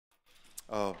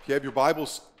If you have your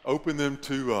Bibles, open them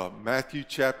to Matthew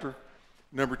chapter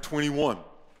number 21.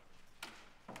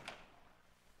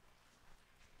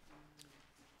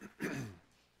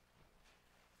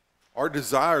 Our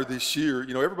desire this year,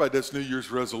 everybody does New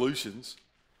Year's resolutions,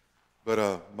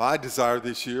 but my desire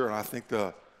this year, and I think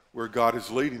where God is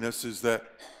leading us, is that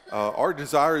our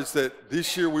desire is that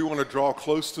this year we want to draw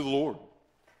close to the Lord.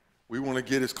 We want to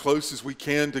get as close as we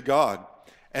can to God.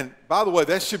 And by the way,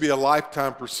 that should be a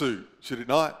lifetime pursuit, should it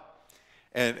not?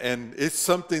 And it's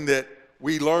something that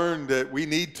we learn that we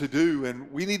need to do, and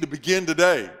we need to begin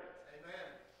today. Amen.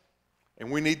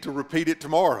 And we need to repeat it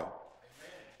tomorrow. Amen.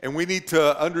 And we need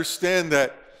to understand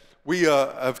that we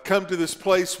have come to this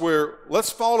place where let's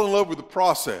fall in love with the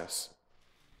process,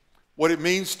 what it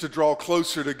means to draw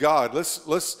closer to God.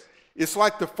 It's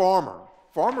like the farmer.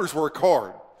 Farmers work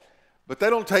hard, but they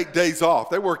don't take days off.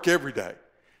 They work every day.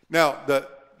 Now,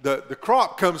 the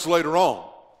crop comes later on,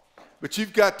 but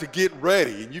you've got to get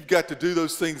ready, and you've got to do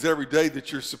those things every day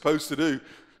that you're supposed to do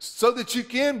so that you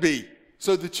can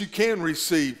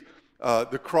receive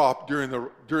the crop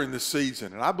during the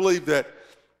season. And I believe that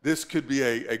this could be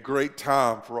a great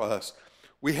time for us.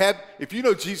 If you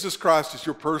know Jesus Christ as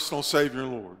your personal Savior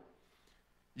and Lord,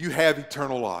 you have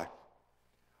eternal life.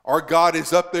 Our God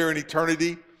is up there in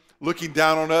eternity looking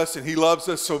down on us, and He loves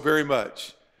us so very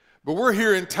much. But we're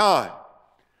here in time.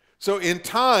 So in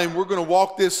time, we're going to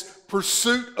walk this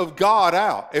pursuit of God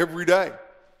out every day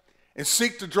and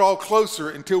seek to draw closer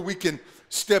until we can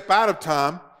step out of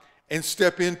time and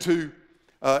step into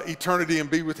eternity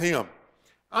and be with Him.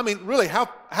 I mean, really,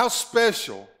 how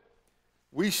special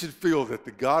we should feel that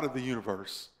the God of the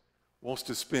universe wants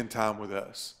to spend time with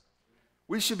us.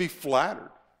 We should be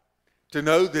flattered to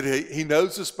know that He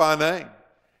knows us by name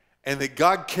and that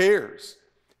God cares.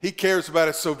 He cares about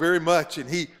us so very much, and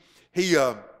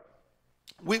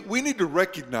we need to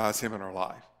recognize Him in our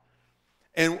life.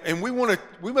 And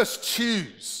we must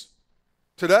choose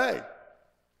today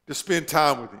to spend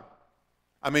time with Him.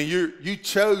 I mean, you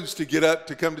chose to get up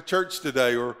to come to church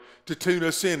today or to tune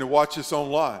us in and watch us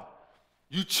online.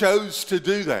 You chose to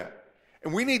do that.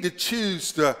 And we need to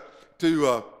choose to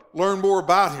learn more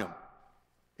about Him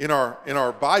in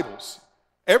our Bibles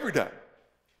every day.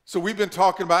 So we've been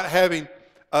talking about having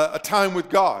a time with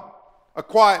God, a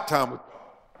quiet time with God.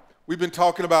 We've been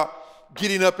talking about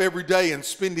getting up every day and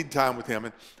spending time with Him.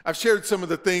 And I've shared some of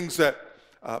the things that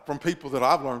from people that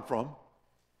I've learned from.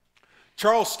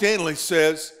 Charles Stanley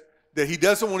says that he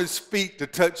doesn't want his feet to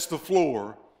touch the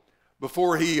floor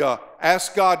before he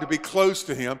asks God to be close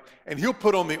to him, and he'll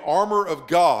put on the armor of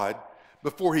God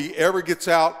before he ever gets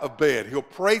out of bed. He'll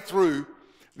pray through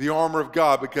the armor of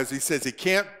God because he says he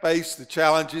can't face the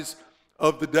challenges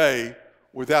of the day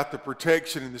without the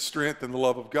protection and the strength and the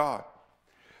love of God.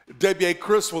 W.A.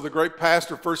 Criswell, the great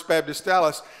pastor of First Baptist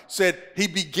Dallas, said he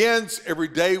begins every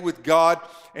day with God,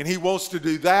 and he wants to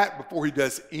do that before he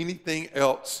does anything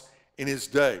else in his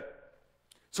day.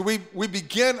 So we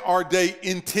begin our day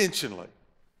intentionally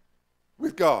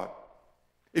with God.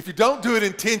 If you don't do it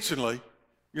intentionally,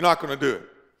 you're not going to do it.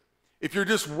 If you're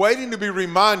just waiting to be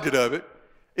reminded of it,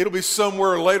 it'll be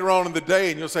somewhere later on in the day,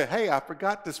 and you'll say, hey, I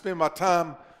forgot to spend my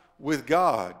time with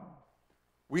God.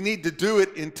 We need to do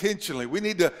it intentionally. We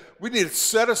need to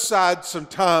set aside some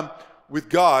time with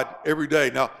God every day.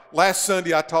 Now, last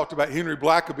Sunday I talked about Henry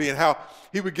Blackaby and how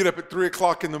he would get up at 3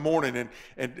 o'clock in the morning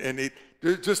and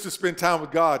just to spend time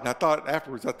with God. And I thought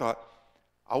afterwards,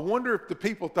 I wonder if the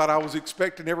people thought I was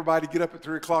expecting everybody to get up at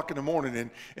 3 o'clock in the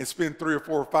morning and spend 3 or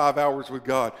 4 or 5 hours with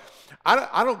God.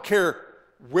 I don't care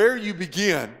where you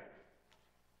begin,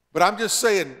 but I'm just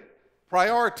saying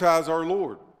prioritize our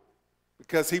Lord,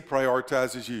 because He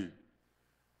prioritizes you.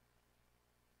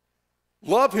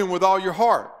 Love Him with all your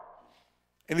heart.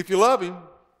 And if you love Him,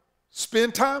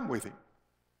 spend time with Him.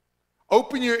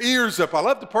 Open your ears up. I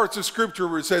love the parts of Scripture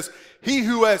where it says, he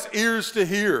who has ears to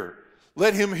hear,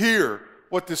 let him hear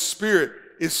what the Spirit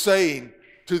is saying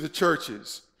to the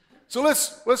churches. So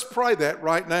let's pray that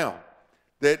right now,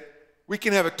 that we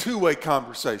can have a two-way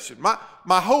conversation.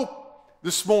 My hope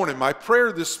this morning, my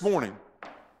prayer this morning,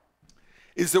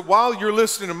 is that while you're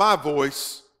listening to my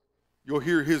voice, you'll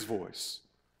hear His voice.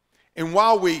 And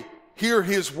while we hear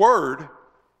His word,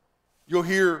 you'll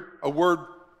hear a word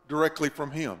directly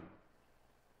from Him.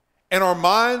 And our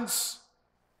minds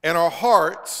and our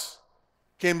hearts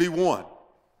can be one.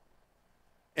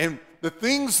 And the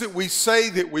things that we say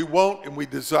that we want and we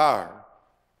desire,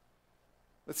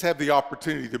 let's have the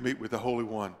opportunity to meet with the Holy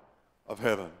One of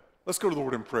heaven. Let's go to the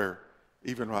Lord in prayer,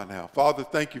 even right now. Father,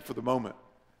 thank You for the moment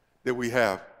that we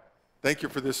have. Thank You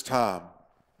for this time.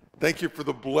 Thank You for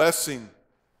the blessing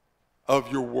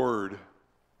of Your word.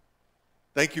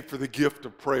 Thank you for the gift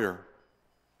of prayer.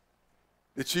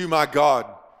 That you, my God,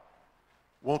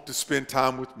 want to spend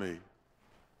time with me.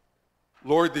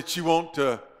 Lord, that you want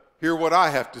to hear what I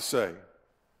have to say.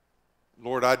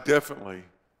 Lord, I definitely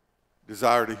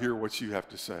desire to hear what you have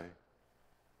to say.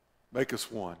 Make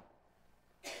us one.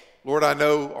 Lord, I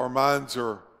know our minds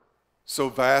are so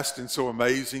vast and so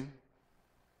amazing.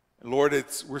 And Lord,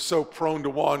 we're so prone to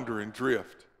wander and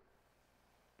drift.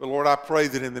 But Lord, I pray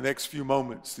that in the next few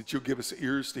moments that you'll give us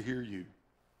ears to hear you.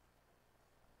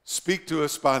 Speak to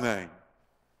us by name.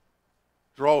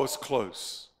 Draw us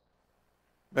close.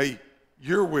 May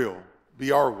your will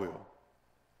be our will.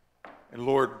 And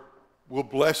Lord, we'll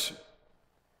bless you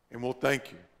and we'll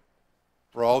thank you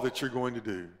for all that you're going to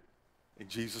do. In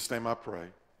Jesus' name I pray.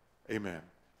 Amen.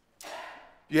 If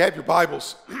you have your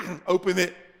Bibles, open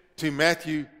it to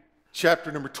Matthew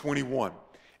chapter number 21.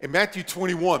 In Matthew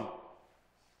 21,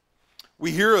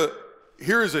 here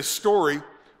is a story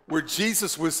where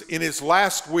Jesus was in his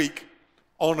last week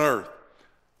on earth.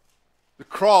 The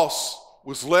cross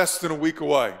was less than a week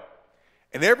away.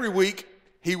 And every week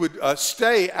he would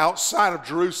stay outside of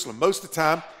Jerusalem. Most of the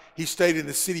time he stayed in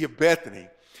the city of Bethany.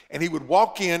 And he would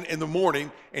walk in the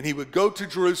morning and he would go to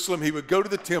Jerusalem. He would go to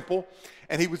the temple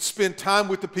and he would spend time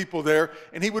with the people there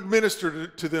and he would minister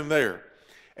to them there.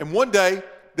 And one day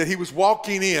that he was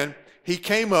walking in, he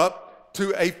came up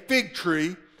to a fig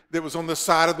tree that was on the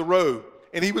side of the road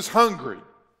and he was hungry.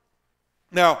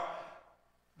 Now,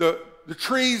 the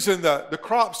trees and the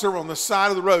crops that were on the side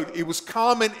of the road, it was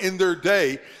common in their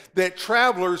day that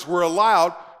travelers were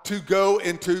allowed to go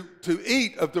and to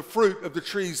eat of the fruit of the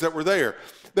trees that were there.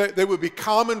 They would be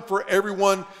common for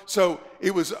everyone, so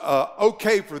it was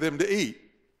okay for them to eat.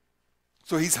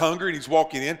 So he's hungry and he's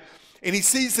walking in and he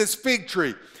sees this fig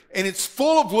tree and it's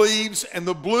full of leaves and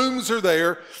the blooms are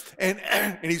there and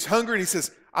he's hungry and he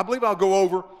says, I believe I'll go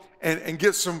over and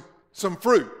get some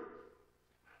fruit.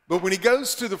 But when he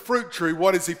goes to the fruit tree,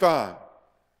 what does he find?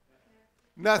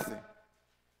 Nothing.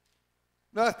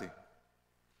 Nothing.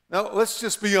 Now, let's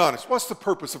just be honest. What's the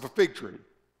purpose of a fig tree?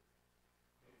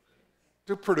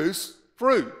 To produce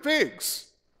fruit, figs.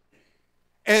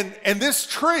 And this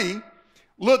tree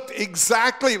looked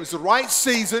exactly, it was the right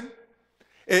season.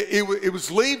 It was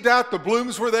leaved out, the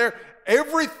blooms were there.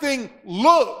 Everything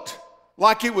looked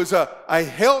like it was a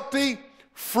healthy,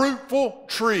 fruitful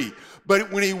tree.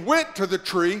 But when he went to the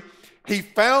tree, he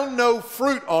found no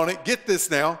fruit on it. Get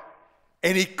this now.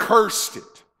 And he cursed it.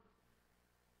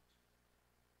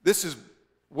 This is the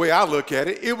way I look at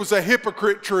it. It was a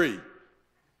hypocrite tree.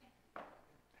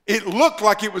 It looked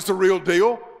like it was the real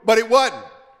deal, but it wasn't.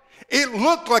 It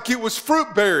looked like it was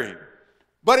fruit bearing,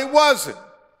 but it wasn't.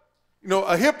 You know,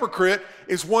 a hypocrite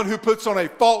is one who puts on a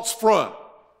false front.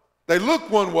 They look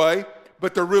one way,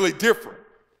 but they're really different.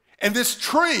 And this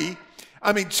tree,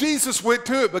 I mean, Jesus went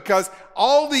to it because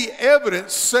all the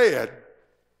evidence said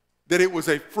that it was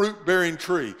a fruit-bearing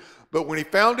tree. But when he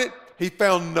found it, he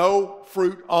found no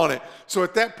fruit on it. So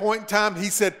at that point in time,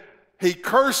 he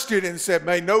cursed it and said,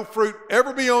 may no fruit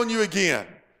ever be on you again.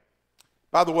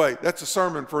 By the way, that's a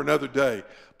sermon for another day.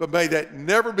 But may that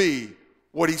never be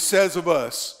what he says of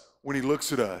us when he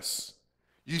looks at us.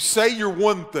 You say you're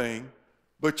one thing,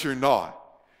 but you're not.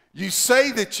 You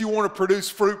say that you want to produce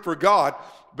fruit for God,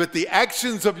 but the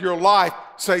actions of your life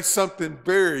say something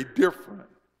very different.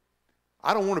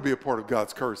 I don't want to be a part of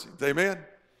God's cursings. Amen?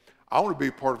 I want to be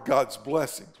a part of God's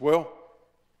blessings. Well,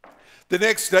 the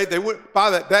next day, they went by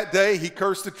that day, he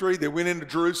cursed the tree. They went into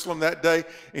Jerusalem that day,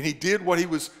 and he did what he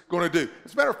was going to do.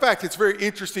 As a matter of fact, it's a very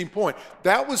interesting point.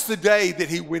 That was the day that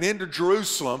he went into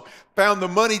Jerusalem, found the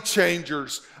money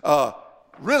changers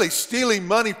really stealing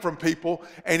money from people,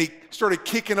 and he started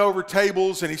kicking over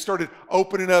tables, and he started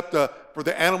opening up for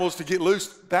the animals to get loose.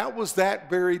 That was that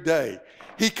very day.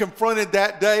 He confronted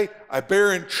that day a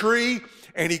barren tree,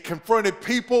 and he confronted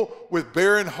people with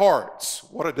barren hearts.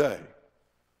 What a day.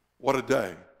 What a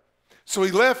day. So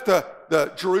he left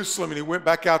the Jerusalem and he went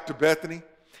back out to Bethany.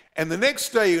 And the next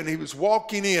day when he was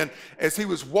walking in, as he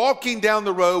was walking down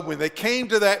the road, when they came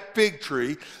to that fig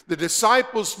tree, the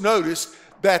disciples noticed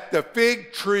that the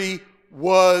fig tree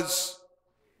was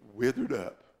withered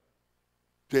up,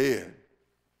 dead,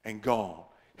 and gone.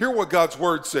 Hear what God's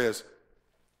word says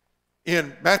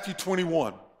in Matthew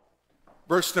 21,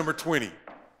 verse number 20.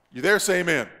 You there? Say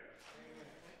amen.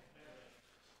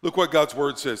 Look what God's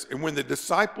word says. And when the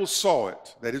disciples saw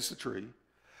it, that is the tree,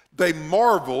 they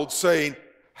marveled, saying,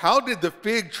 how did the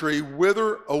fig tree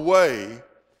wither away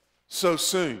so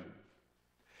soon?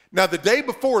 Now, the day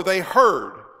before, they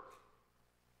heard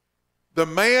the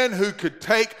man who could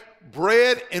take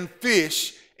bread and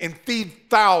fish and feed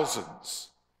thousands.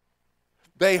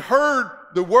 They heard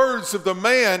the words of the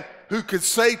man who could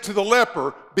say to the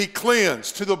leper, be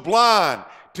cleansed, to the blind,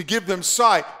 to give them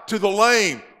sight, to the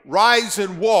lame, rise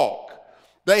and walk.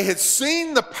 They had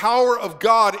seen the power of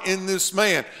God in this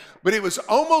man, but it was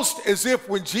almost as if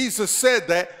when Jesus said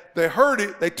that, they heard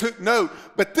it, they took note.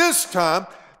 But this time,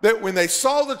 that when they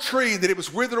saw the tree, that it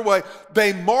was withered away,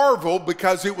 they marveled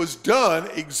because it was done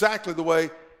exactly the way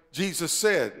Jesus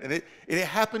said. And it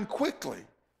happened quickly.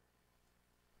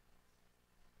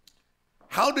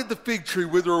 How did the fig tree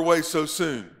wither away so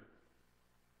soon?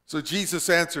 So Jesus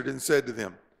answered and said to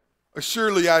them,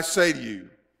 assuredly I say to you,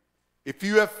 if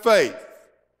you have faith,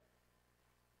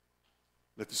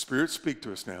 let the Spirit speak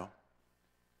to us now,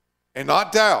 and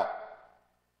not doubt,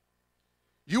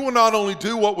 you will not only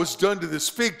do what was done to this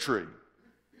fig tree,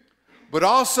 but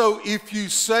also if you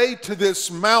say to this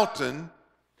mountain,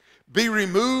 be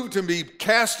removed and be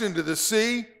cast into the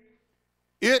sea,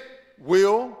 it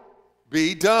will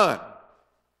be done.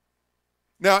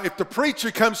 Now, if the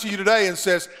preacher comes to you today and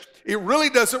says, it really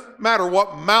doesn't matter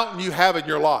what mountain you have in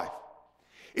your life.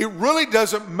 It really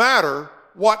doesn't matter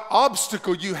what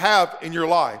obstacle you have in your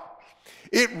life.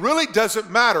 It really doesn't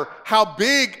matter how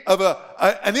big of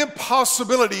an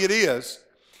impossibility it is.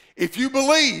 If you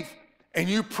believe and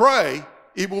you pray,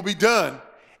 it will be done.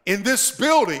 In this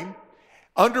building,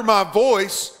 under my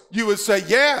voice, you would say,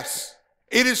 yes,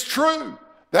 it is true.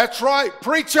 That's right.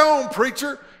 Preach on,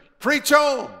 preacher. Preach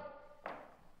on.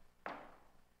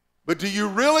 But do you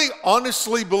really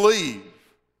honestly believe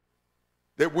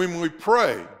that when we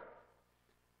pray,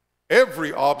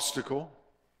 every obstacle,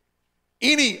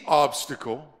 any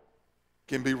obstacle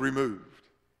can be removed?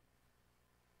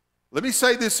 Let me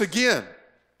say this again.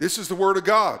 This is the word of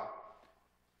God.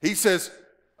 He says,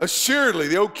 assuredly,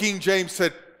 the old King James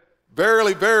said,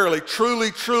 verily, verily,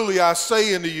 truly, truly, I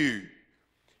say unto you,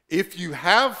 if you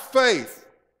have faith,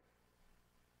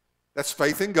 that's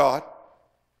faith in God,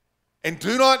 and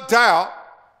do not doubt,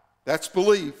 that's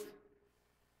belief,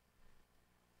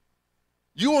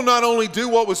 you will not only do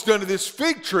what was done to this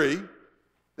fig tree,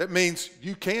 that means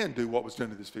you can do what was done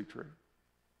to this fig tree,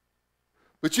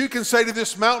 but you can say to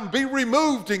this mountain, be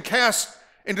removed and cast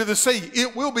into the sea.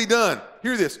 It will be done.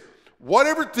 Hear this.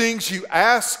 Whatever things you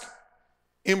ask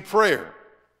in prayer,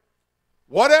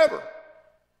 whatever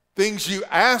things you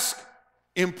ask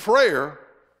in prayer,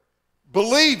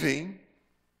 believing,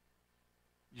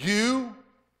 you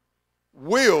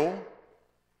will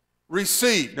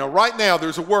receive. Now, right now,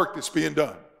 there's a work that's being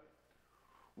done.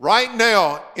 Right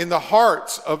now, in the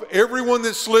hearts of everyone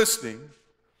that's listening,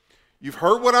 you've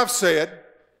heard what I've said,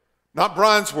 not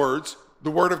Brian's words,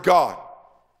 the Word of God.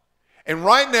 And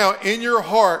right now, in your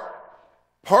heart,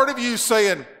 part of you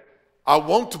saying, I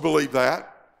want to believe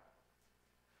that.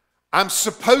 I'm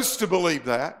supposed to believe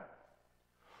that.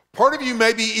 Part of you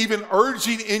may be even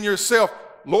urging in yourself,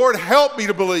 Lord, help me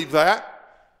to believe that.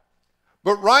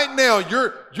 But right now,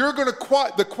 you're going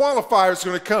to, the qualifier is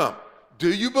going to come.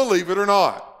 Do you believe it or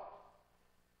not?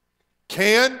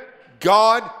 Can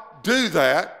God do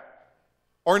that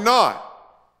or not?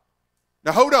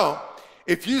 Now, hold on.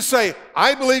 If you say,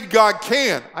 I believe God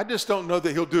can, I just don't know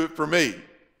that he'll do it for me.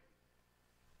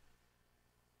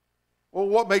 Well,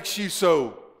 what makes you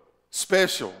so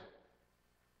special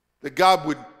that God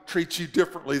would treat you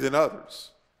differently than others?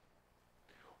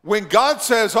 When God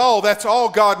says all, that's all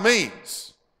God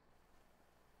means.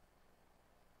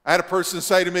 I had a person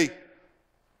say to me,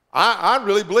 I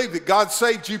really believe that God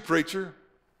saved you, preacher.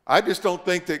 I just don't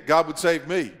think that God would save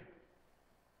me.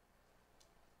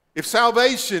 If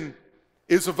salvation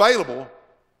is available,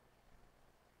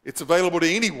 it's available to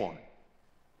anyone.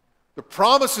 The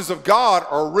promises of God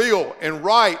are real and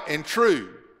right and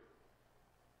true.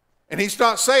 And he's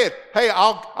not saying, hey,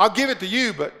 I'll give it to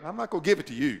you, but I'm not going to give it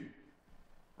to you.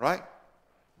 Right?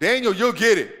 Daniel, you'll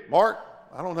get it. Mark,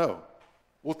 I don't know.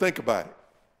 We'll think about it.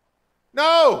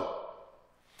 No.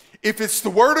 If it's the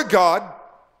Word of God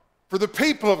for the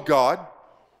people of God,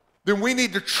 then we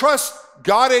need to trust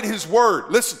God at His Word.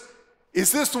 Listen,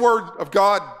 is this the Word of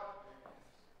God?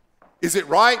 Is it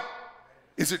right?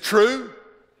 Is it true?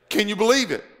 Can you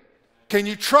believe it? Can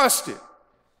you trust it?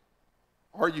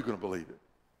 Are you going to believe it?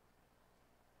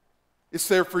 It's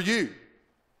there for you.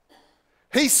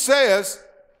 He says,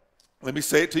 let me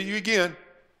say it to you again.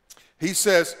 He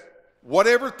says,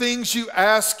 whatever things you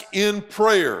ask in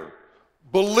prayer,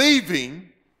 believing,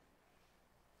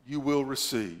 you will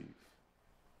receive.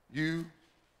 You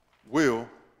will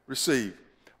receive.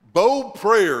 Bold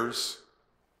prayers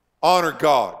honor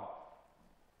God.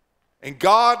 And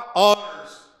God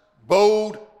honors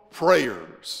bold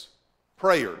prayers.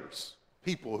 Prayers.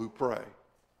 People who pray.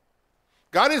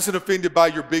 God isn't offended by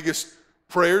your biggest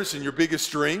prayers and your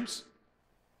biggest dreams.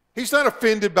 He's not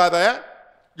offended by that,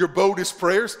 your boldest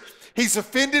prayers. He's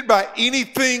offended by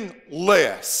anything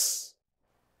less.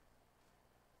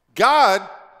 God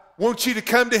wants you to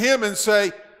come to him and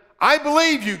say, I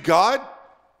believe you, God,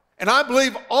 and I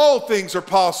believe all things are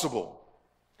possible.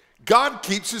 God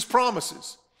keeps his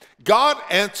promises. God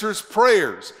answers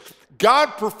prayers.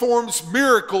 God performs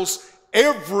miracles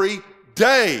every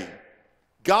day.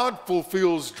 God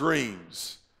fulfills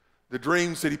dreams, the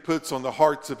dreams that he puts on the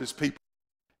hearts of his people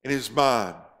in his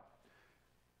mind.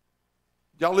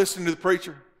 Y'all listening to the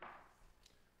preacher?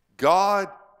 God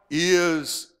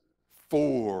is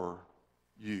for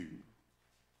you.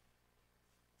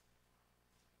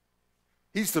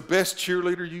 He's the best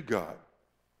cheerleader you got.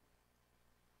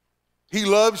 He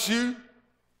loves you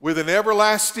with an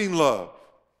everlasting love.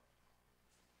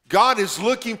 God is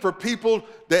looking for people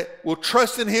that will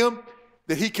trust in him,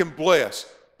 that he can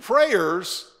bless.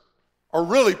 Prayers are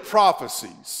really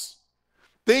prophecies.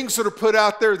 Things that are put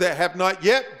out there that have not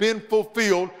yet been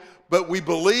fulfilled, but we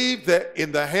believe that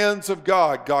in the hands of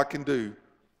God, God can do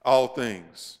all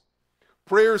things.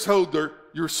 Prayers hold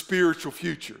your spiritual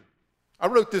future. I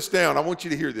wrote this down. I want you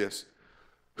to hear this.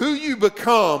 Who you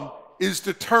become is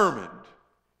determined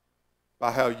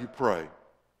by how you pray.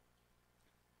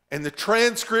 And the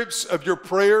transcripts of your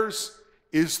prayers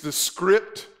is the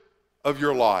script of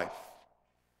your life.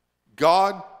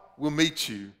 God will meet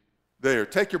you there.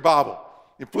 Take your Bible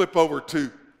and flip over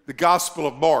to the Gospel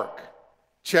of Mark,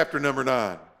 chapter number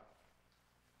 9.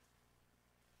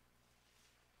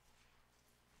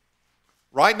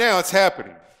 Right now it's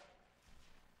happening.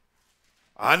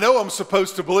 I know I'm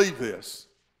supposed to believe this,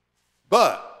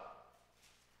 but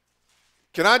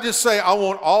can I just say I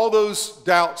want all those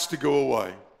doubts to go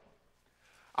away.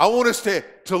 I want us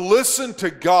to listen to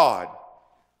God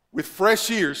with fresh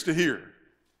ears to hear.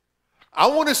 I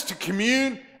want us to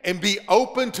commune and be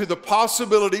open to the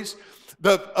possibilities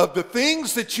of the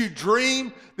things that you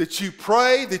dream, that you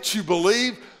pray, that you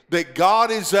believe, that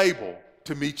God is able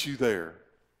to meet you there.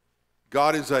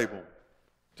 God is able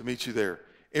to meet you there.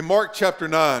 In Mark chapter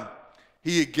 9,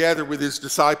 he had gathered with his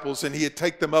disciples and he had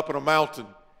taken them up on a mountain.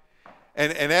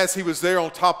 And as he was there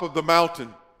on top of the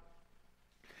mountain,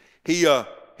 he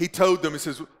told them, he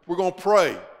says, we're going to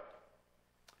pray.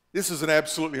 This is an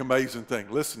absolutely amazing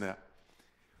thing. Listen now.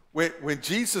 When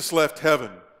Jesus left heaven,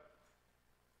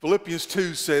 Philippians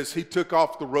 2 says he took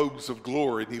off the robes of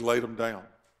glory and he laid them down.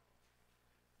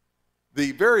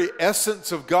 The very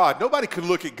essence of God, nobody could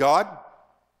look at God.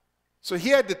 So he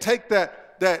had to take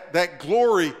that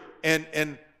glory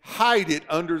and hide it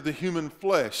under the human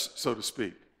flesh, so to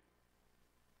speak.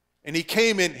 And he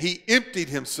came in, he emptied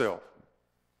himself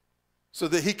so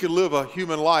that he could live a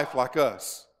human life like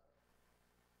us.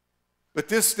 But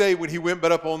this day when he went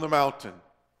but up on the mountain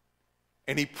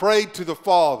and he prayed to the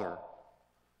Father,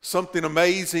 something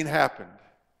amazing happened.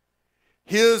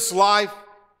 His life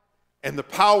and the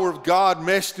power of God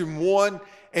meshed in one,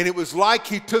 and it was like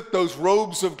he took those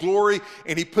robes of glory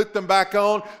and he put them back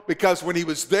on, because when he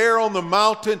was there on the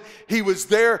mountain, he was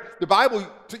there, the Bible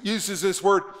uses this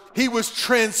word, he was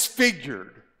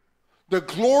transfigured. The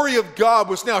glory of God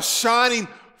was now shining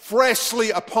freshly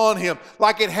upon him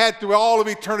like it had through all of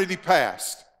eternity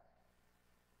past.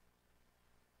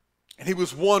 And he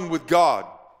was one with God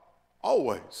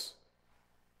always.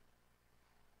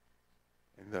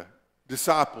 And the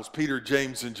disciples, Peter,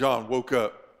 James, and John, woke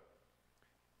up.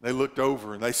 They looked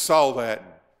over and they saw that. And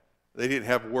they didn't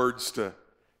have words to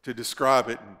describe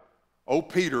it. And old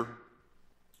Peter,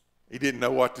 he didn't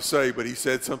know what to say, but he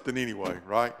said something anyway,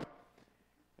 right?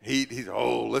 He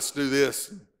oh, let's do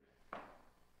this.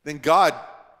 Then God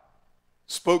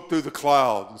spoke through the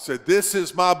cloud and said, this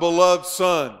is my beloved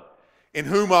Son, in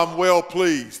whom I'm well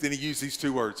pleased. Then he used these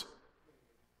two words.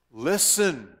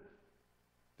 Listen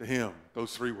to him.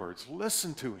 Those three words.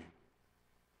 Listen to him.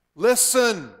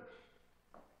 Listen.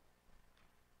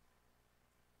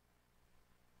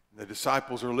 The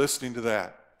disciples are listening to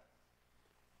that.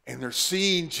 And they're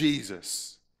seeing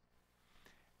Jesus.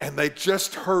 And they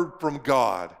just heard from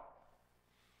God.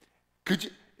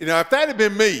 Could you know, if that had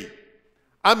been me,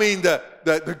 I mean, the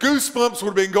goosebumps would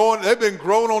have been going, they've been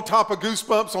growing on top of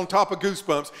goosebumps on top of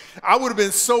goosebumps. I would have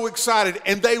been so excited,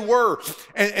 and they were.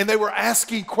 And they were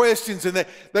asking questions, and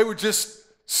they were just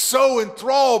so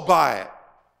enthralled by it.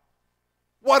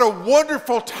 What a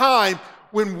wonderful time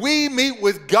when we meet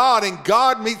with God and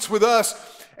God meets with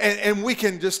us, and we're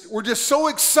just so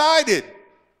excited.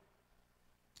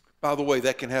 By the way,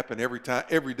 that can happen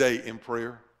every day in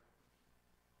prayer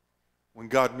when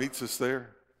God meets us there.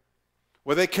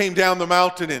 Well, they came down the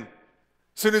mountain, and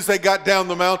as soon as they got down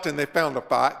the mountain, they found a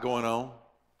fight going on.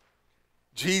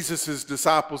 Jesus'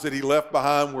 disciples that he left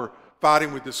behind were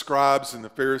fighting with the scribes and the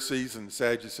Pharisees and the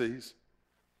Sadducees.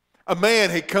 A man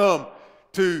had come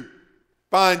to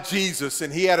find Jesus,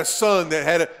 and he had a son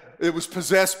that was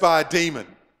possessed by a demon.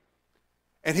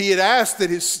 And he had asked that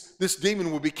this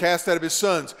demon would be cast out of his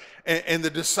sons. And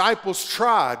the disciples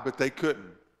tried, but they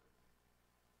couldn't.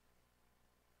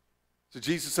 So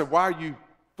Jesus said, "Why are you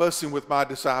fussing with my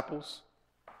disciples?"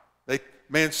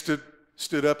 Man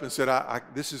stood up and said,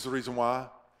 "This is the reason why."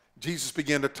 Jesus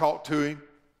began to talk to him.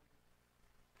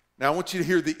 Now I want you to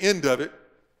hear the end of it,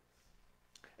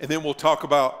 and then we'll talk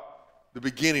about the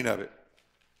beginning of it.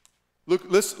 Look,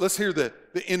 let's hear the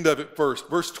end of it first.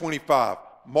 Verse 25.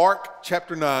 Mark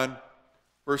chapter 9,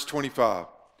 verse 25.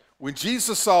 When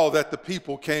Jesus saw that the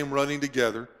people came running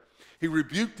together, he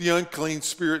rebuked the unclean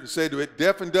spirit and said to it,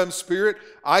 "Deaf and dumb spirit,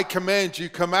 I command you,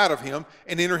 come out of him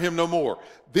and enter him no more."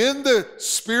 Then the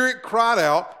spirit cried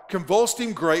out, convulsed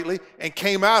him greatly, and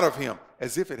came out of him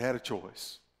as if it had a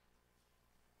choice.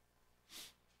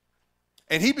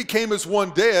 And he became as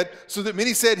one dead, so that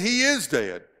many said, "He is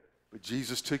dead." But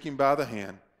Jesus took him by the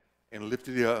hand and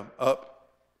lifted him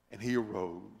up, and he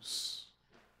arose.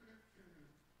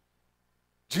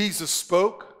 Jesus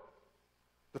spoke.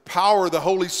 The power of the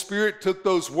Holy Spirit took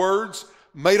those words,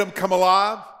 made them come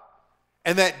alive,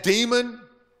 and that demon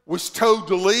was told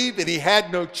to leave, and he had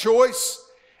no choice,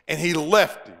 and he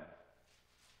left him.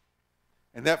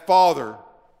 And that father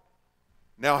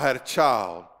now had a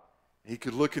child. He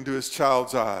could look into his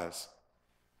child's eyes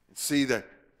and see the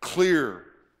clear,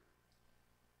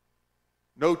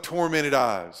 no tormented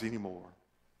eyes anymore.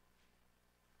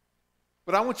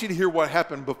 But I want you to hear what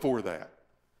happened before that.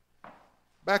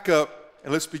 Back up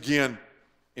and let's begin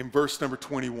in verse number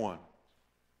 21.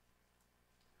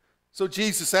 So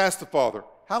Jesus asked the father,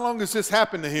 "How long has this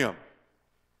happened to him?"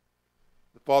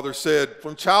 The father said,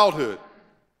 "From childhood.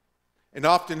 And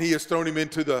often he has thrown him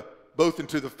both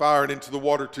into the fire and into the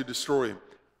water to destroy him.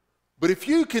 But if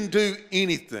you can do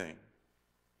anything,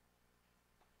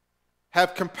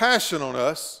 have compassion on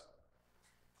us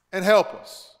and help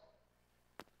us."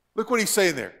 Look what he's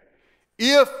saying there.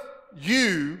 If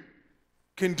you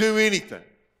can do anything.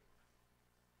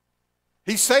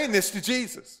 He's saying this to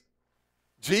Jesus.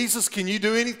 "Jesus, can you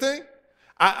do anything?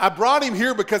 I brought him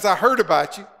here because I heard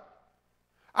about you.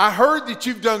 I heard that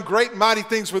you've done great and mighty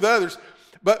things with others.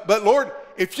 But Lord,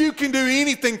 if you can do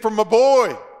anything for my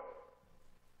boy,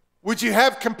 would you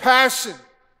have compassion?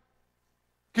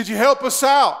 Could you help us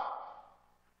out?"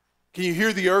 Can you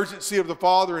hear the urgency of the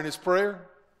Father in his prayer?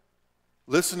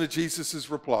 Listen to Jesus'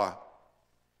 reply.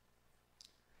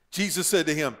 Jesus said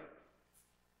to him,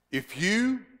 "If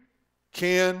you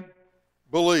can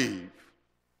believe,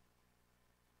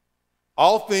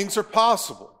 all things are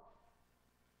possible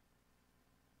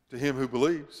to him who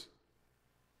believes."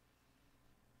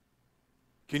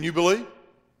 Can you believe?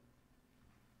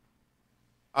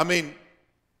 I mean,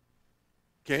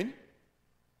 can you?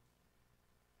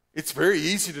 It's very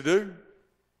easy to do.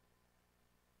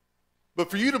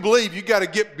 But for you to believe, you've got to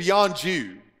get beyond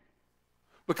you.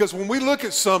 Because when we look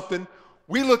at something,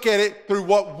 we look at it through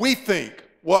what we think,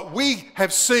 what we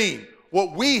have seen,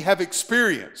 what we have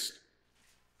experienced.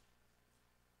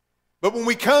 But when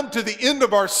we come to the end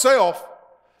of ourself,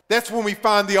 that's when we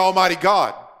find the Almighty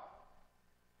God.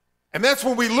 And that's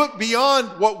when we look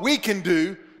beyond what we can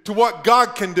do to what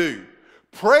God can do.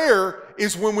 Prayer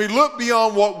is when we look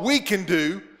beyond what we can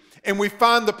do and we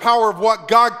find the power of what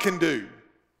God can do.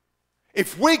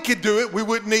 If we could do it, we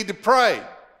wouldn't need to pray.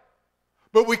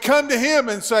 But we come to him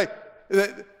and say,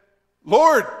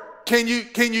 "Lord, can you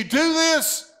do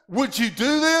this? Would you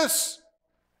do this?"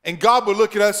 And God would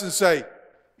look at us and say,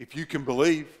 "If you can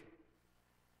believe."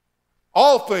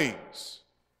 All things.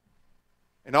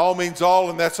 And all means all,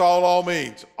 and that's all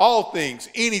means. All things,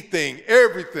 anything,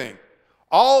 everything.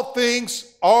 All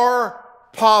things are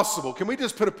possible. Can we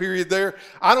just put a period there?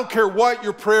 I don't care what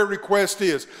your prayer request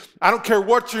is. I don't care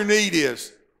what your need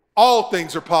is. All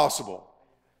things are possible.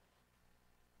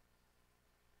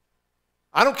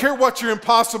 I don't care what your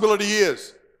impossibility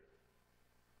is.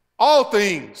 All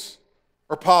things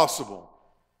are possible.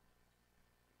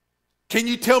 Can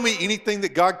you tell me anything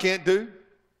that God can't do?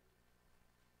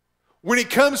 When it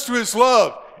comes to his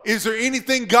love, is there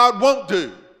anything God won't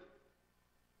do?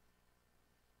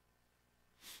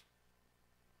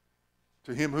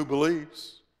 To him who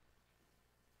believes.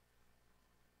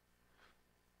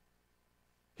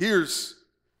 Here's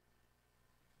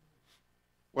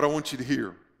what I want you to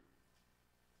hear.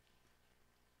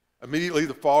 Immediately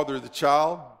the father of the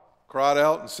child cried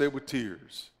out and said with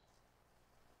tears,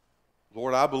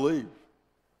 "Lord, I believe."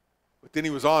 But then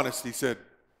he was honest. He said,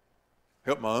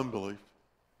 "Help my unbelief."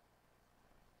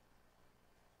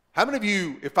 How many of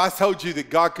you, if I told you that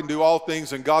God can do all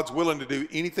things and God's willing to do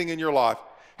anything in your life,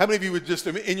 how many of you would just,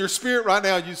 in your spirit right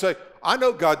now, you say, I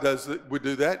know God would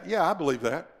do that. Yeah, I believe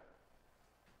that.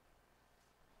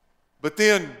 But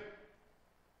then,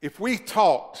 if we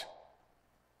talked,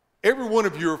 every one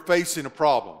of you are facing a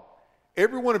problem.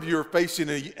 Every one of you are facing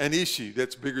an issue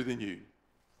that's bigger than you.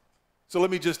 So let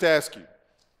me just ask you,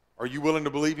 are you willing to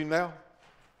believe him now?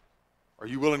 Are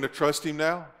you willing to trust him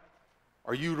now?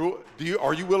 Are you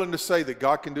willing to say that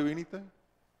God can do anything?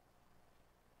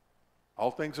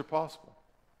 All things are possible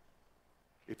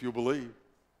if you believe.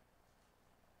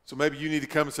 So maybe you need to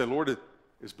come and say, Lord,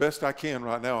 as best I can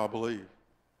right now, I believe.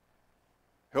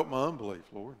 Help my unbelief,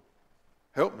 Lord.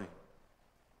 Help me.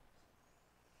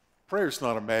 Prayer's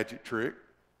not a magic trick.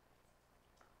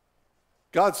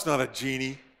 God's not a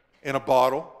genie in a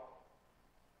bottle.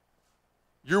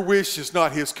 Your wish is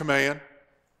not his command.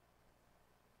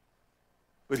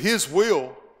 But his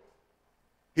will,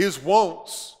 his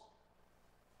wants,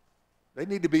 they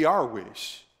need to be our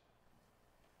wish.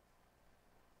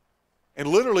 And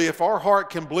literally, if our heart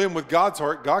can blend with God's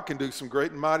heart, God can do some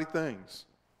great and mighty things.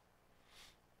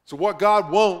 So what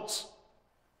God wants,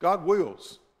 God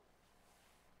wills.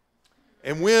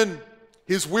 And when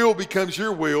his will becomes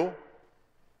your will,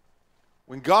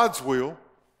 when God's will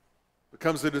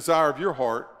becomes the desire of your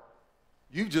heart,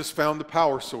 you've just found the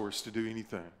power source to do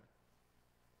anything.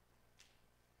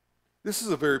 This is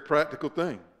a very practical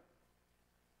thing.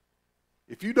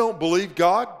 If you don't believe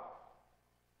God,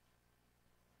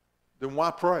 then why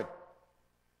pray?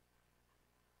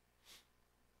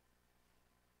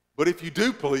 But if you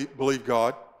do believe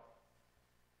God,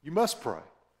 you must pray.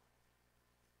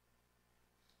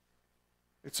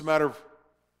 It's a matter of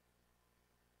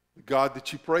the God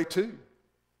that you pray to.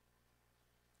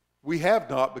 We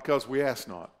have not because we ask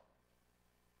not,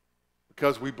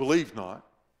 because we believe not,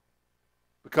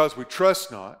 because we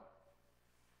trust not,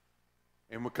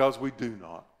 and because we do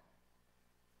not.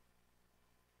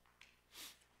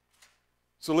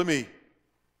 So let me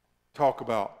talk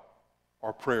about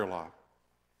our prayer life.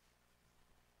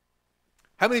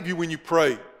 How many of you, when you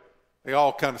pray, they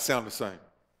all kind of sound the same?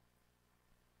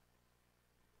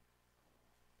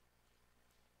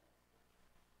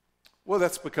 Well,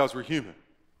 that's because we're human.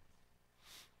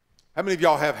 How many of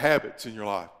y'all have habits in your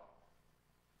life?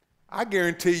 I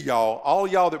guarantee y'all, all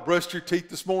y'all that brushed your teeth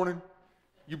this morning,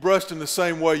 you brushed them the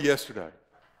same way yesterday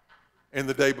and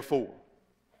the day before.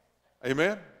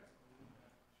 Amen?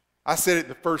 I said it in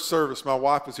the first service. My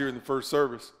wife was here in the first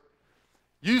service.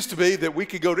 Used to be that we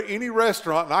could go to any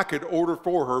restaurant and I could order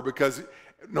for her because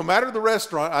no matter the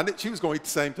restaurant, she was going to eat the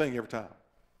same thing every time.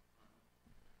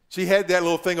 She had that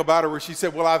little thing about her where she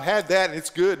said, well, I've had that and it's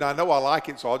good and I know I like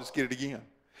it, so I'll just get it again.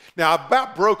 Now, I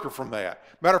about broke her from that.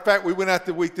 Matter of fact, we went out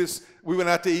to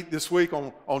eat this week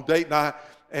on date night,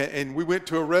 and we went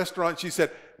to a restaurant. She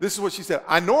said, this is what she said,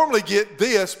 I normally get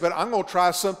this, but I'm going to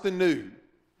try something new.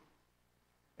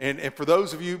 And for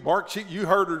those of you, Mark, you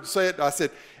heard her say it. I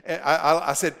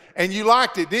said, and you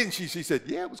liked it, didn't she? She said,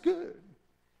 yeah, it was good.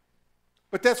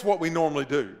 But that's what we normally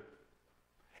do.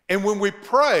 And when we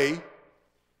pray,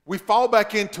 we fall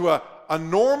back into a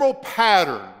normal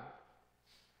pattern,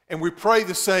 and we pray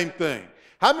the same thing.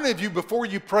 How many of you, before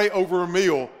you pray over a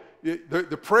meal,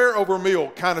 the prayer over a meal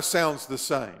kind of sounds the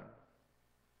same?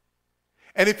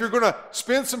 And if you're going to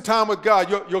spend some time with God,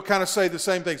 you'll kind of say the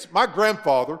same things. My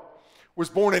grandfather was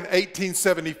born in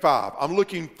 1875. I'm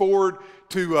looking forward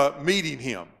to meeting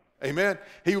him. Amen?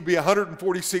 He would be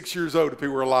 146 years old if he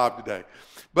were alive today.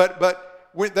 But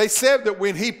when they said that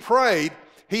when he prayed,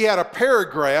 he had a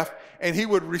paragraph, and he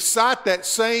would recite that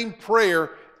same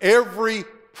prayer every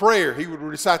prayer. He would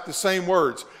recite the same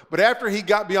words. But after he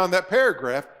got beyond that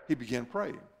paragraph, he began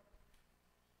praying.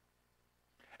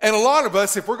 And a lot of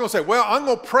us, if we're going to say, well, I'm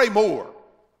going to pray more,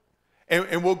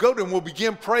 and we'll go to and we'll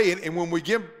begin praying, and when we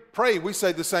begin praying, we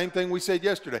say the same thing we said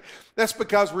yesterday. That's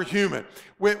because we're human.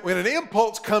 When an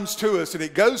impulse comes to us and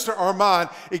it goes to our mind,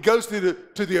 it goes to the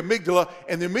amygdala,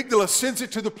 and the amygdala sends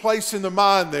it to the place in the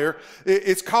mind there.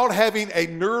 It's called having a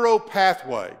neural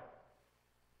pathway.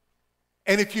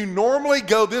 And if you normally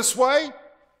go this way,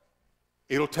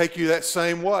 it'll take you that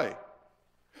same way.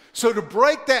 So to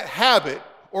break that habit,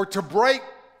 or to break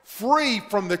free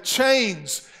from the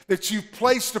chains that you've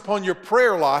placed upon your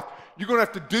prayer life, you're going to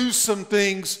have to do some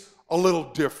things a little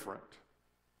different.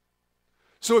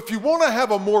 So if you want to have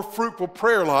a more fruitful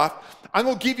prayer life, I'm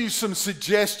going to give you some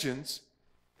suggestions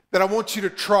that I want you to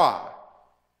try.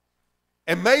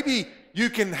 And maybe you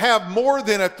can have more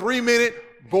than a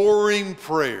 3-minute boring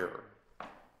prayer.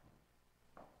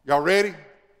 Y'all ready?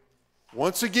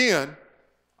 Once again,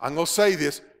 I'm going to say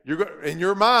this. in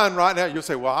your mind right now, you'll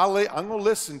say, well, I'm going to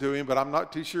listen to him, but I'm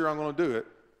not too sure I'm going to do it.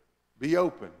 Be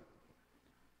open.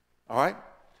 All right?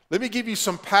 Let me give you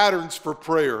some patterns for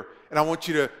prayer, and I want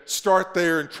you to start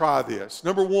there and try this.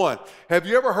 Number one, have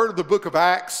you ever heard of the book of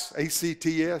Acts,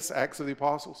 A-C-T-S, Acts of the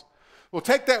Apostles? Well,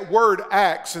 take that word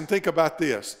Acts and think about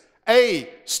this. A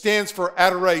stands for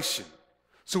adoration.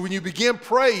 So when you begin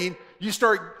praying, you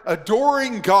start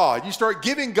adoring God. You start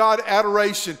giving God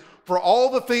adoration for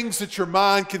all the things that your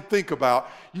mind can think about.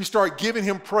 You start giving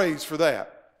him praise for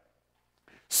that.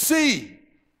 C,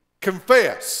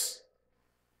 confess.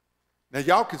 Now,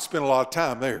 y'all can spend a lot of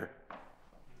time there.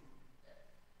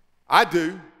 I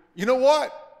do. You know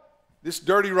what? This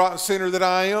dirty, rotten sinner that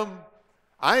I am,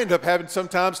 I end up having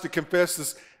sometimes to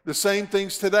confess the same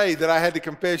things today that I had to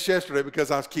confess yesterday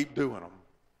because I keep doing them.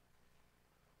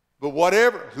 But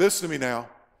whatever, listen to me now.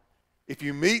 If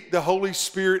you meet the Holy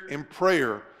Spirit in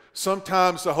prayer,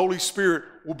 sometimes the Holy Spirit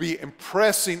will be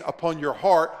impressing upon your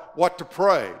heart what to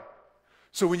pray.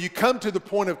 So when you come to the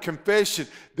point of confession,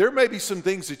 there may be some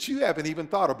things that you haven't even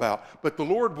thought about, but the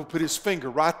Lord will put his finger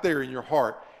right there in your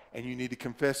heart, and you need to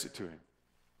confess it to him.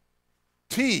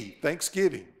 T,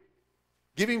 thanksgiving.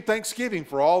 Give him thanksgiving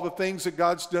for all the things that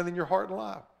God's done in your heart and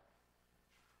life.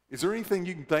 Is there anything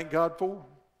you can thank God for?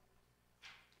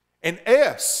 And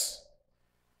S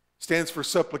stands for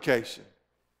supplication.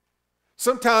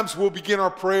 Sometimes we'll begin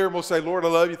our prayer and we'll say, Lord, I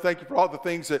love you. Thank you for all the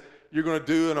things that you're going to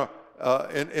do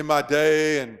in my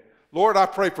day. And Lord, I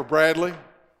pray for Bradley.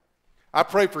 I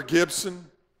pray for Gibson.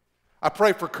 I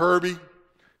pray for Kirby.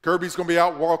 Kirby's going to be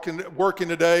out working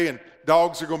today, and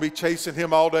dogs are going to be chasing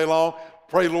him all day long.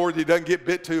 Pray, Lord, he doesn't get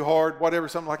bit too hard, whatever,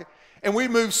 something like that. And we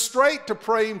move straight to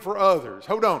praying for others.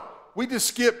 Hold on. We just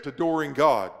skipped adoring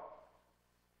God.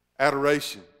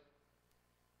 Adoration.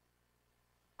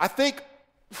 I think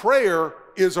prayer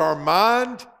is our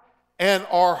mind and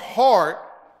our heart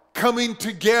coming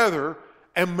together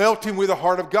and melting with the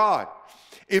heart of God.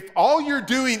 If all you're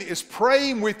doing is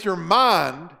praying with your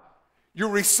mind, you're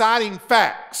reciting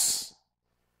facts.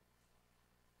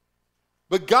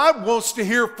 But God wants to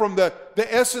hear from the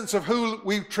essence of who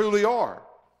we truly are.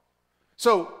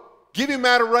 So give him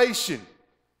adoration.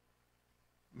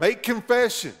 Make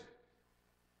confession.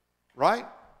 Right?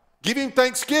 Give him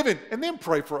thanksgiving and then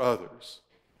pray for others.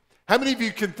 How many of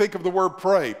you can think of the word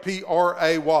pray?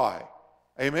 P-R-A-Y.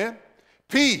 Amen?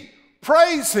 P,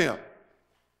 praise him.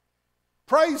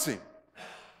 Praise him.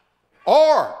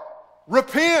 R,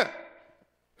 repent.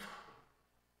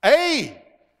 A,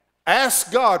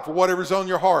 ask God for whatever's on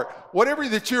your heart. Whatever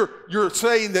that you're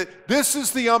saying that this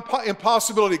is the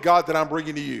impossibility, God, that I'm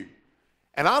bringing to you.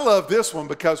 And I love this one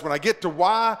because when I get to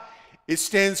Y, it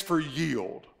stands for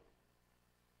yield.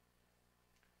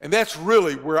 And that's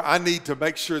really where I need to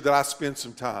make sure that I spend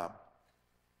some time.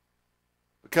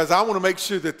 Because I want to make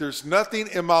sure that there's nothing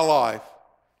in my life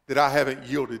that I haven't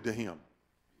yielded to him.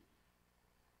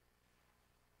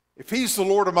 If he's the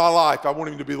Lord of my life, I want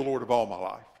him to be the Lord of all my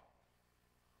life.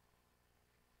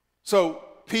 So,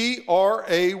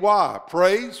 P-R-A-Y,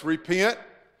 praise, repent,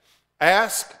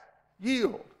 ask,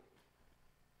 yield.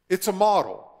 It's a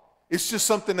model. It's just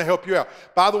something to help you out.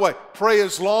 By the way, pray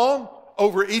as long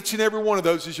over each and every one of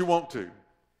those as you want to.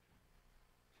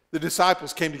 The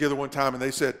disciples came together one time and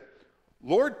they said,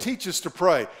 Lord, teach us to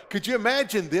pray. Could you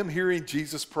imagine them hearing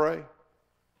Jesus pray?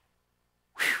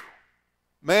 Whew.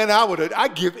 Man,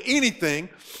 I'd give anything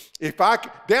if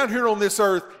down here on this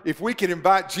earth, if we could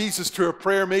invite Jesus to a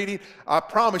prayer meeting. I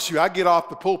promise you, I get off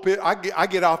the pulpit, I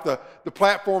get off the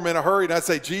platform in a hurry, and I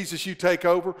say, Jesus, you take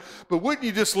over. But wouldn't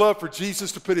you just love for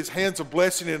Jesus to put his hands of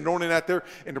blessing and anointing out there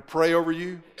and to pray over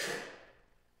you?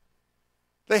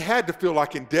 They had to feel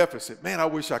like in deficit. Man, I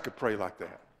wish I could pray like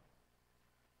that.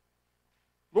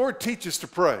 Lord, teach us to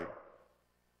pray.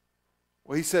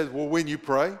 Well, he says, well, when you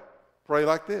pray, pray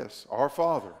like this. Our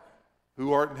Father,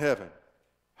 who art in heaven,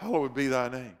 hallowed be thy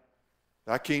name.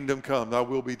 Thy kingdom come, thy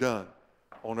will be done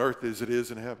on earth as it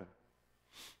is in heaven.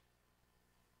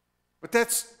 But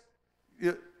that's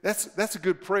a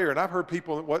good prayer, and I've heard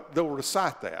people, they'll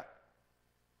recite that.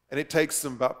 And it takes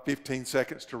them about 15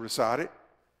 seconds to recite it,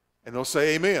 and they'll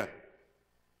say amen.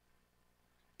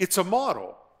 It's a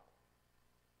model.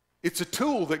 It's a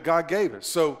tool that God gave us.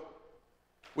 So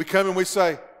we come and we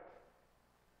say,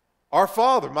 our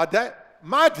Father, my dad,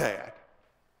 my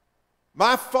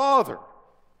Father,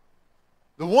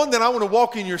 the one that I want to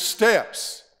walk in your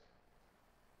steps.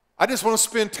 I just want to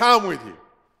spend time with you.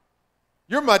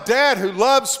 You're my dad who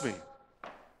loves me.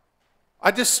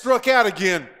 I just struck out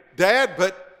again, Dad,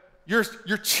 but you're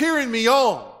cheering me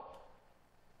on.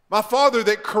 My Father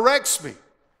that corrects me.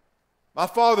 My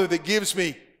Father that gives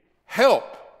me help.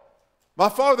 My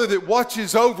Father that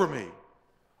watches over me.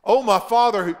 Oh, my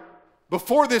Father, who,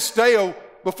 before this day, oh,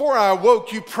 before I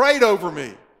awoke, you prayed over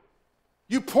me.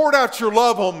 You poured out your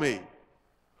love on me.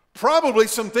 Probably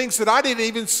some things that I didn't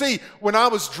even see when I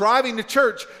was driving to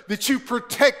church that you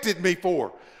protected me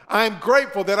for. I am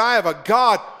grateful that I have a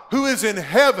God who is in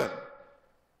heaven.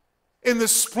 In the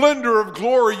splendor of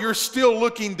glory, you're still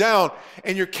looking down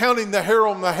and you're counting the hair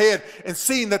on my head and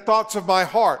seeing the thoughts of my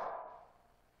heart.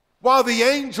 While the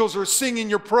angels are singing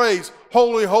your praise,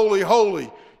 holy, holy,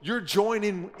 holy, you're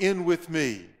joining in with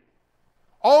me.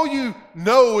 All you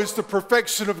know is the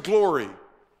perfection of glory,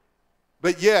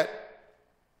 but yet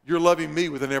you're loving me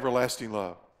with an everlasting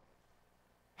love.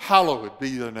 Hallowed be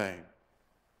your name.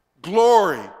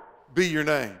 Glory be your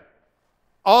name.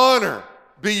 Honor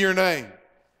be your name.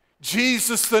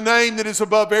 Jesus, the name that is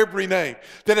above every name,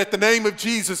 that at the name of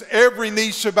Jesus, every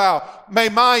knee shall bow. May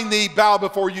my knee bow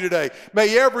before you today.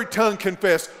 May every tongue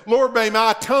confess. Lord, may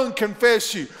my tongue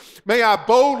confess you. May I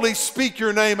boldly speak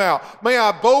your name out. May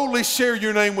I boldly share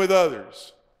your name with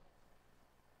others.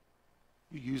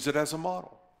 You use it as a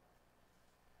model.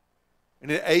 And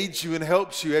it aids you and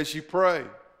helps you as you pray.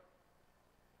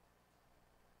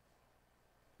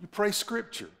 You pray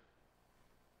Scripture.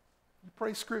 You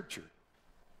pray Scripture.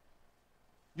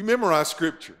 You memorize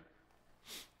Scripture.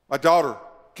 My daughter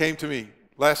came to me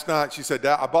last night. She said,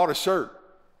 Dad, I bought a shirt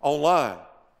online.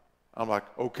 I'm like,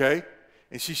 okay.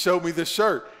 And she showed me this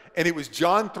shirt. And it was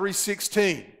John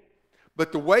 3:16.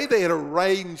 But the way they had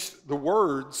arranged the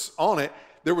words on it,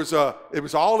 it was a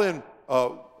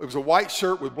white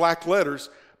shirt with black letters,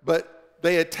 but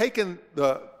they had taken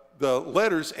the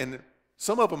letters and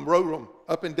some of them wrote them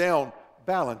up and down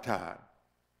Valentine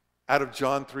out of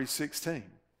John 3:16.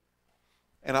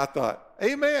 And I thought,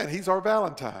 amen, he's our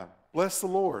Valentine. Bless the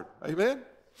Lord. Amen.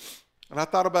 And I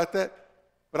thought about that.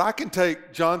 But I can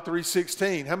take John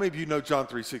 3:16. How many of you know John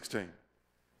 3:16?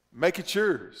 Make it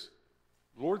yours.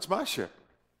 The Lord's my shepherd.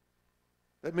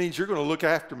 That means you're going to look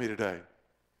after me today.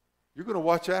 You're going to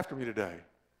watch after me today.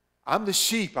 I'm the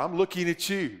sheep. I'm looking at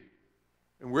you.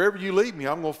 And wherever you lead me,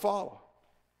 I'm going to follow.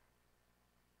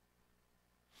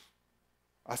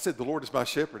 I said, the Lord is my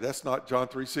shepherd. That's not John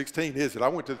 3:16, is it? I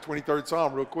went to the 23rd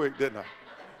Psalm real quick, didn't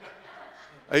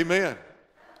I? Amen.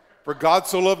 For God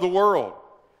so loved the world.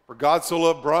 For God so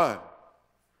loved Brian.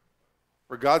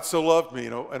 For God so loved me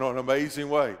in an amazing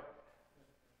way.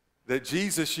 That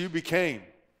Jesus, you became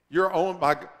you're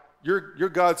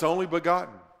God's only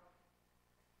begotten.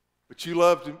 But you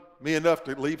loved me enough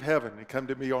to leave heaven and come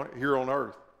to me here on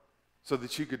earth so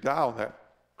that you could die on that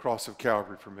cross of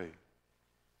Calvary for me.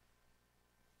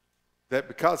 That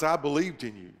because I believed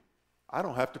in you, I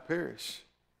don't have to perish.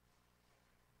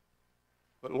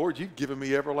 But Lord, you've given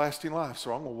me everlasting life,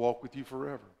 so I'm going to walk with you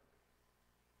forever.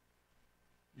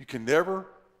 You can never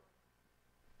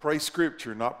pray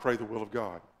Scripture and not pray the will of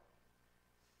God.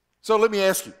 So let me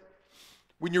ask you,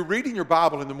 when you're reading your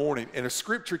Bible in the morning and a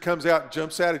Scripture comes out and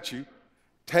jumps out at you,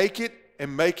 take it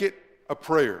and make it a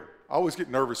prayer. I always get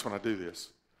nervous when I do this,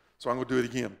 so I'm going to do it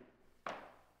again.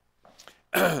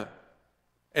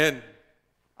 And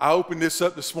I opened this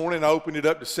up this morning. I opened it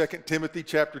up to 2 Timothy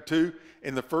chapter 2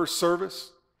 in the first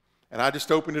service, and I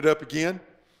just opened it up again.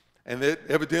 And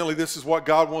evidently this is what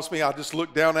God wants me. I just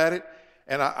looked down at it,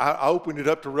 and I opened it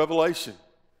up to Revelation.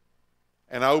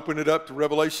 And I opened it up to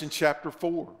Revelation chapter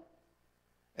 4.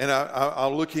 And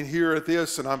I'm looking here at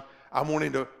this, and I'm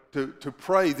wanting to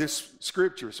pray this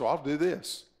Scripture, so I'll do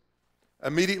this.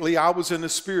 Immediately I was in the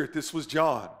Spirit. This was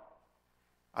John.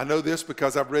 I know this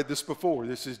because I've read this before.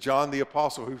 This is John the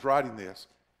Apostle who's writing this.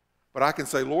 But I can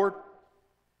say, Lord,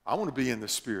 I want to be in the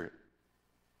Spirit.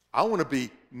 I want to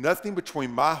be nothing between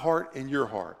my heart and your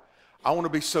heart. I want to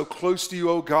be so close to you,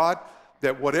 oh God,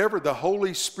 that whatever the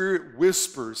Holy Spirit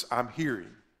whispers, I'm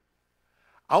hearing.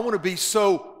 I want to be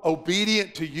so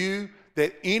obedient to you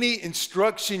that any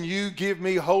instruction you give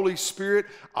me, Holy Spirit,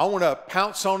 I want to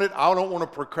pounce on it. I don't want to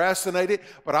procrastinate it,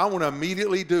 but I want to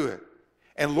immediately do it.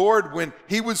 And Lord, when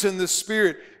he was in the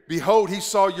Spirit, behold, he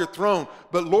saw your throne.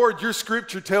 But Lord, your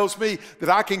Scripture tells me that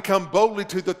I can come boldly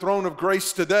to the throne of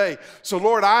grace today. So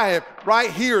Lord, I have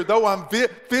right here, though I'm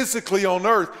physically on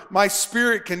earth, my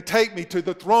Spirit can take me to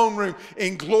the throne room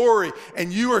in glory.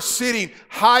 And you are sitting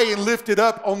high and lifted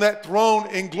up on that throne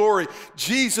in glory.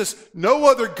 Jesus, no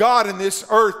other God in this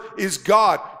earth is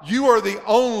God. You are the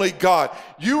only God.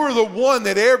 You are the one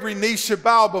that every knee should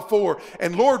bow before.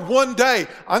 And Lord, one day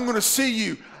I'm going to see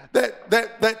you.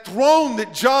 That throne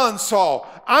that John saw,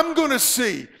 I'm going to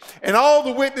see. And all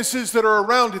the witnesses that are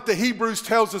around it, the Hebrews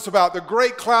tells us about, the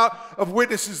great cloud of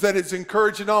witnesses that is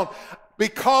encouraging on.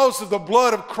 because of the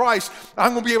blood of Christ,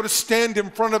 I'm going to be able to stand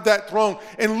in front of that throne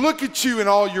and look at you in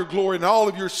all your glory and all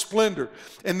of your splendor.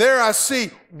 And there I see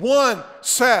one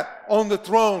sat on the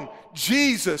throne,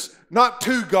 Jesus, not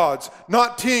 2 gods,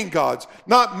 not 10 gods,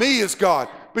 not me as God,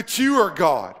 but you are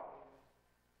God.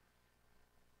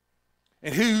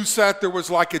 And he who sat there was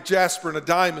like a jasper and a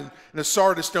diamond and a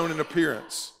sardis stone in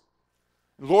appearance.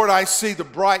 Lord, I see the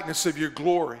brightness of your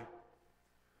glory.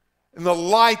 And the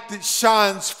light that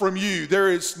shines from you,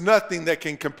 there is nothing that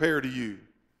can compare to you.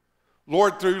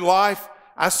 Lord, through life,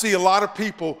 I see a lot of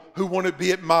people who want to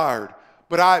be admired,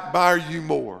 but I admire you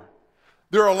more.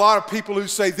 There are a lot of people who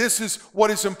say this is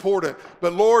what is important,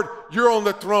 but Lord, you're on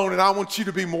the throne and I want you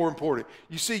to be more important.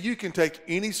 You see, you can take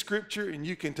any scripture and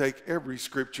you can take every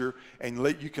scripture and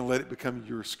you can let it become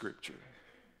your scripture.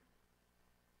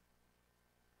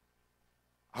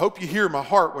 I hope you hear my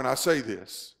heart when I say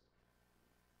this.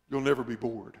 You'll never be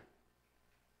bored.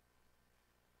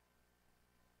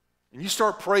 And you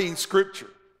start praying scripture.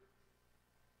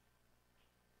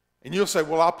 And you'll say,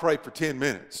 well, I'll pray for 10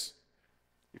 minutes.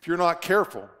 If you're not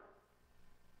careful,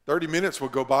 30 minutes will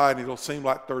go by and it'll seem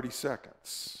like 30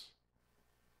 seconds.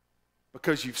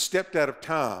 Because you've stepped out of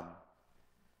time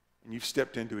and you've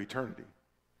stepped into eternity.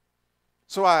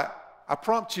 So I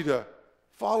prompt you to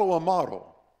follow a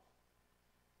model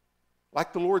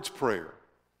like the Lord's Prayer,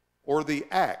 or the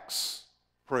Acts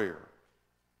prayer,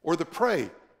 or the pray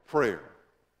prayer,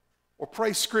 or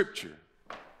pray scripture.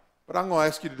 But I'm going to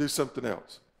ask you to do something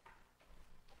else.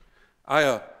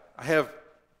 I have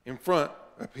in front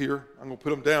up here, I'm going to put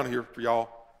them down here for y'all.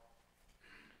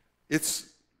 It's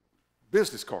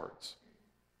business cards,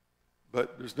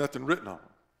 but there's nothing written on them.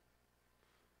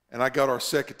 And I got our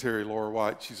secretary, Laura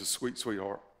White. She's a sweet,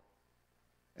 sweetheart.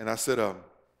 And I said,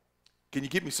 can you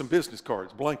get me some business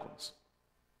cards, blank ones?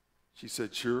 She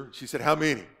said, sure. She said, how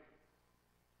many?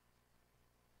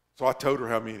 So I told her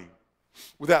how many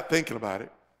without thinking about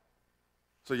it.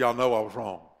 So y'all know I was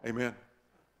wrong. Amen.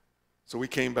 So we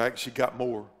came back. She got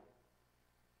more.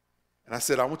 And I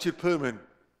said, I want you to put them in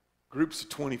groups of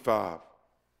 25. And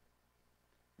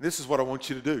this is what I want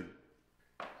you to do.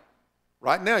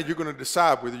 Right now, you're going to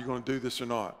decide whether you're going to do this or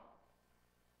not.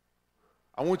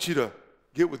 I want you to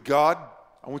get with God.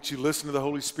 I want you to listen to the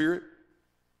Holy Spirit.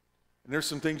 And there's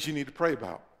some things you need to pray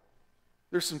about.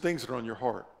 There's some things that are on your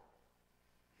heart.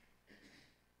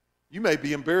 You may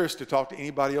be embarrassed to talk to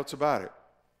anybody else about it.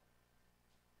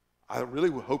 I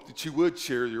really hope that you would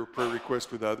share your prayer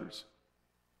request with others.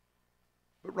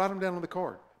 But write them down on the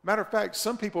card. Matter of fact,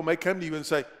 some people may come to you and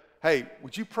say, hey,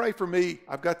 would you pray for me?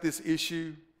 I've got this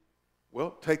issue.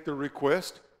 Well, take the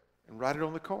request and write it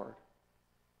on the card.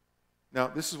 Now,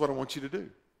 this is what I want you to do.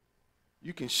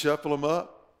 You can shuffle them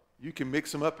up. You can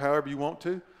mix them up however you want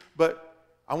to. But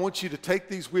I want you to take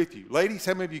these with you. Ladies,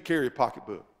 how many of you carry a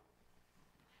pocketbook?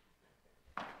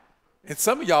 And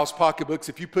some of y'all's pocketbooks,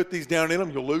 if you put these down in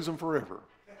them, you'll lose them forever.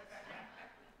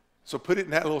 So put it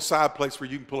in that little side place where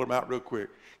you can pull them out real quick.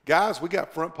 Guys, we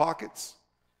got front pockets.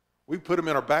 We put them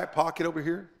in our back pocket over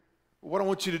here. What I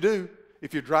want you to do,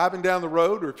 if you're driving down the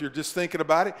road or if you're just thinking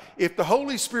about it, if the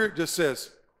Holy Spirit just says,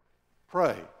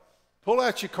 pray, pull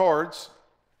out your cards,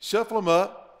 shuffle them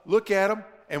up, look at them,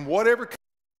 and whatever,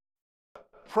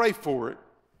 pray for it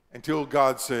until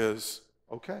God says,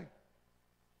 okay.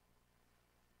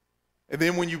 And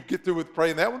then when you get through with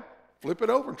praying that one, flip it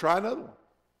over and try another one.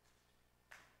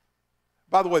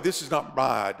 By the way, this is not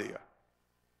my idea.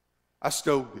 I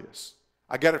stole this.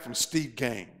 I got it from Steve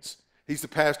Gaines. He's the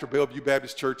pastor of Bellevue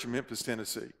Baptist Church in Memphis,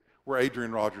 Tennessee, where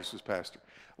Adrian Rogers was pastor.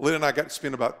 Lynn and I got to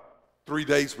spend about 3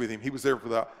 days with him. He was there for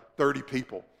about 30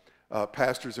 people,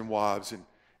 pastors and wives, and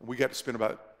we got to spend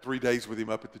about 3 days with him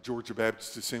up at the Georgia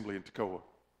Baptist Assembly in Toccoa.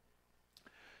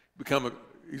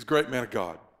 He's a great man of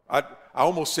God. I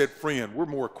almost said friend. We're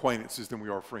more acquaintances than we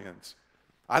are friends.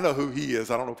 I know who he is.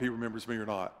 I don't know if he remembers me or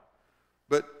not.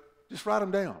 But just write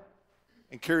them down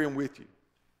and carry them with you.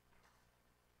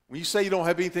 When you say you don't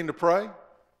have anything to pray,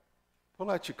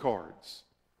 pull out your cards.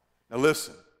 Now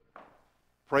listen,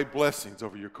 pray blessings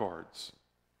over your cards.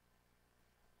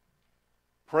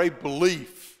 Pray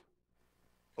belief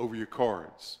over your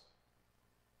cards.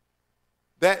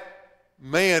 That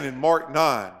man in Mark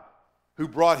 9 who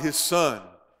brought his son,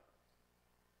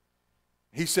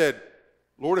 he said,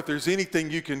 Lord, if there's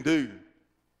anything you can do,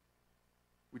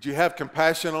 would you have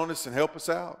compassion on us and help us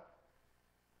out?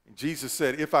 And Jesus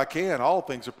said, if I can, all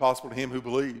things are possible to him who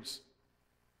believes.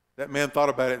 That man thought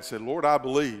about it and said, Lord, I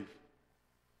believe.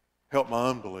 Help my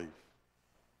unbelief.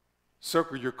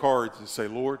 Circle your cards and say,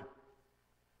 Lord,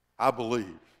 I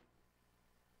believe.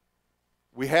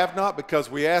 We have not because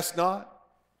we ask not.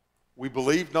 We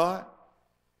believe not.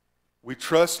 We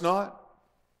trust not,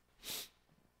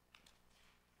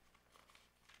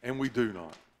 and we do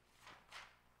not.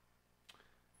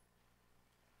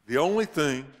 The only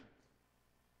thing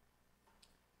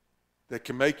that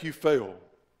can make you fail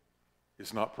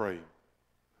is not praying.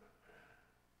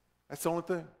 That's the only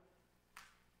thing.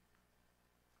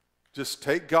 Just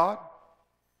take God,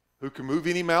 who can move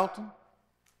any mountain,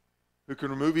 who can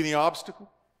remove any obstacle.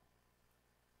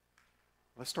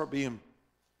 Let's start being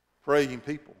praying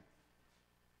people.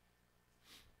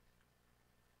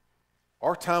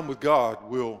 Our time with God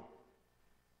will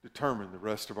determine the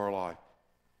rest of our life.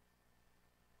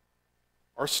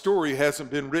 Our story hasn't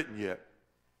been written yet,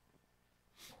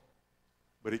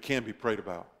 but it can be prayed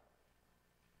about.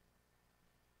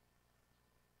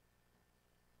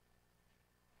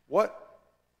 What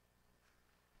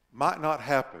might not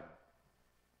happen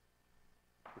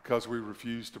because we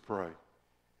refuse to pray?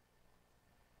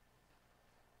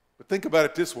 But think about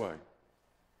it this way.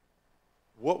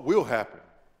 What will happen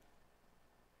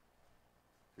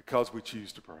because we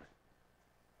choose to pray?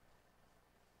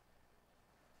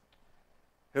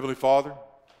 Heavenly Father,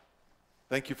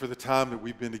 thank you for the time that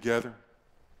we've been together.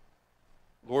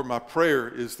 Lord, my prayer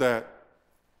is that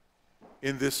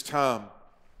in this time,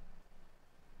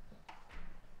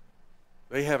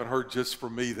 they haven't heard just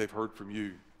from me, they've heard from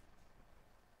you.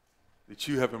 That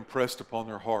you have impressed upon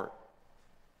their heart.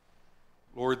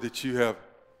 Lord, that you have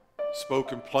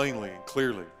spoken plainly and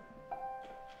clearly,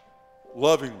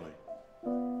 lovingly,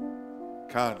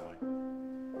 kindly.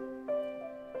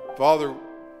 Father,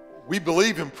 we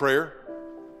believe in prayer,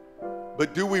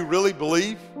 but do we really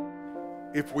believe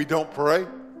if we don't pray?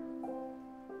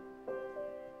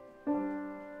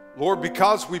 Lord,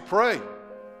 because we pray,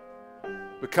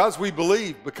 because we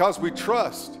believe, because we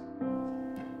trust,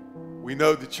 we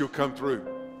know that you'll come through,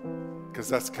 because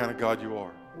that's the kind of God you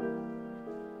are.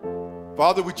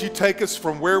 Father, would you take us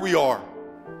from where we are?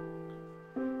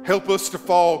 Help us to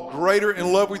fall greater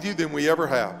in love with you than we ever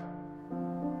have.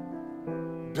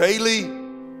 Daily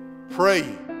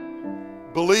praying,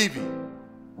 believing,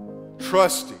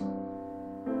 trusting,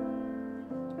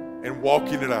 and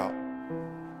walking it out.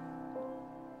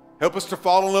 Help us to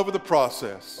fall in love with the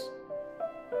process,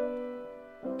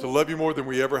 to love you more than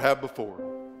we ever have before.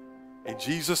 In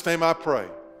Jesus' name I pray,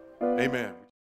 amen.